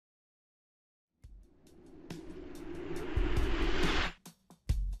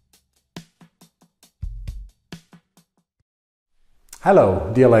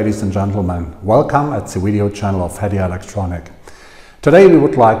Hello, dear ladies and gentlemen. Welcome at the video channel of Hedia Electronic. Today we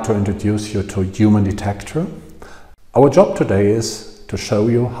would like to introduce you to Human Detector. Our job today is to show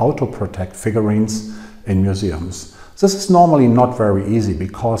you how to protect figurines in museums. This is normally not very easy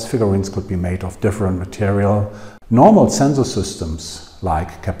because figurines could be made of different material. Normal sensor systems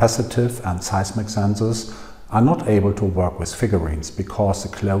like capacitive and seismic sensors are not able to work with figurines because the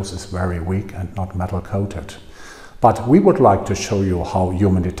cloth is very weak and not metal coated. But we would like to show you how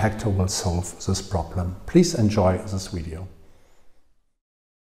Human Detector will solve this problem. Please enjoy this video.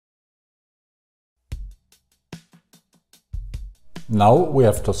 Now we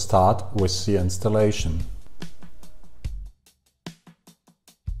have to start with the installation.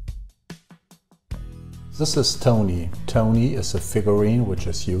 This is Tony. Tony is a figurine which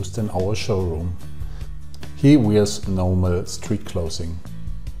is used in our showroom. He wears normal street clothing.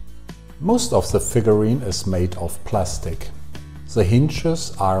 Most of the figurine is made of plastic. The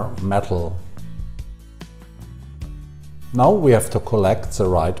hinges are metal. Now we have to collect the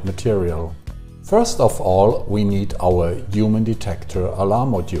right material. First of all, we need our Human Detector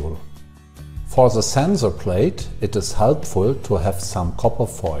alarm module. For the sensor plate, it is helpful to have some copper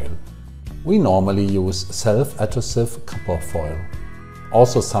foil. We normally use self-adhesive copper foil.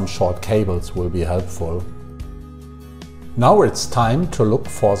 Also some short cables will be helpful. Now it's time to look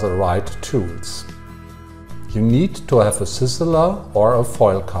for the right tools. You need to have a sizzler or a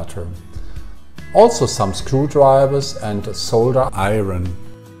foil cutter. Also some screwdrivers and a solder iron.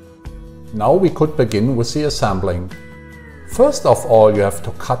 Now we could begin with the assembling. First of all, you have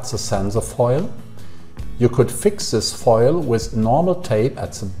to cut the sensor foil. You could fix this foil with normal tape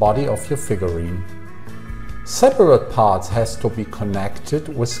at the body of your figurine. Separate parts has to be connected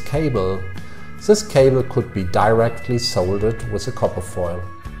with cable. This cable could be directly soldered with a copper foil.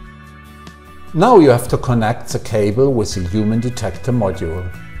 Now you have to connect the cable with the Human Detector module.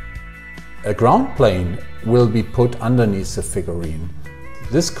 A ground plane will be put underneath the figurine.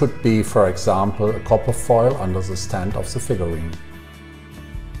 This could be, for example, a copper foil under the stand of the figurine.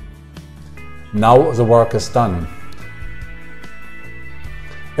 Now the work is done.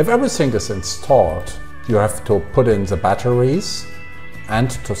 If everything is installed, you have to put in the batteries and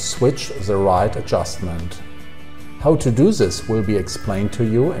to switch the right adjustment. How to do this will be explained to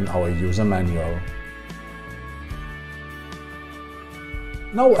you in our user manual.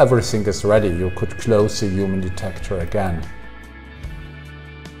 Now everything is ready, you could close the Human Detector again.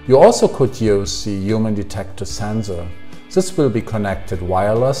 You also could use the Human Detector sensor. This will be connected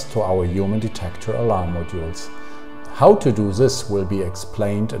wireless to our Human Detector alarm modules. How to do this will be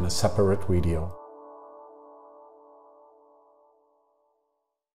explained in a separate video.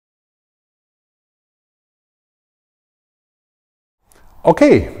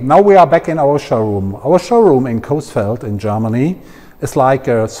 Okay, now we are back in our showroom. Our showroom in Coesfeld in Germany is like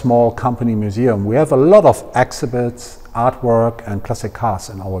a small company museum. We have a lot of exhibits, artwork and classic cars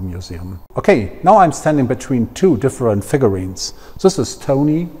in our museum. Okay, now I'm standing between two different figurines. This is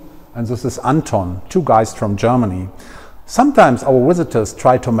Tony and this is Anton, two guys from Germany. Sometimes our visitors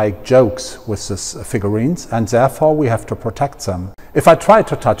try to make jokes with these figurines and therefore we have to protect them. If I try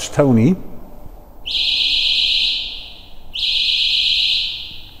to touch Tony,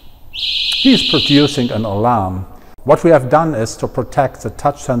 he is producing an alarm. What we have done is to protect the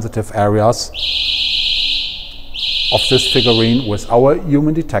touch-sensitive areas of this figurine with our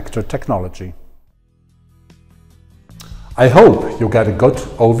Human Detector technology. I hope you get a good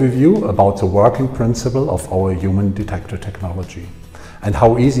overview about the working principle of our Human Detector technology and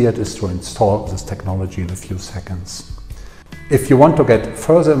how easy it is to install this technology in a few seconds. If you want to get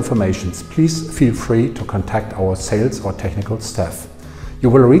further information, please feel free to contact our sales or technical staff. You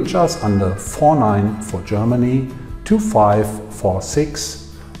will reach us under 49 for Germany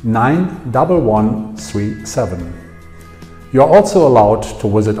 2546 91137. You are also allowed to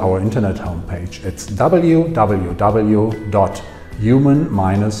visit our internet homepage. It's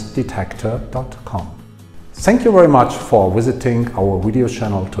www.human-detector.com. Thank you very much for visiting our video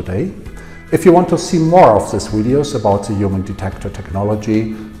channel today. If you want to see more of these videos about the Human Detector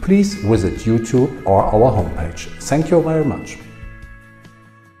technology, please visit YouTube or our homepage. Thank you very much.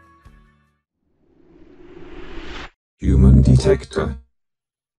 Human Detector.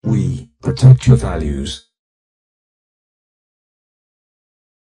 We protect your values.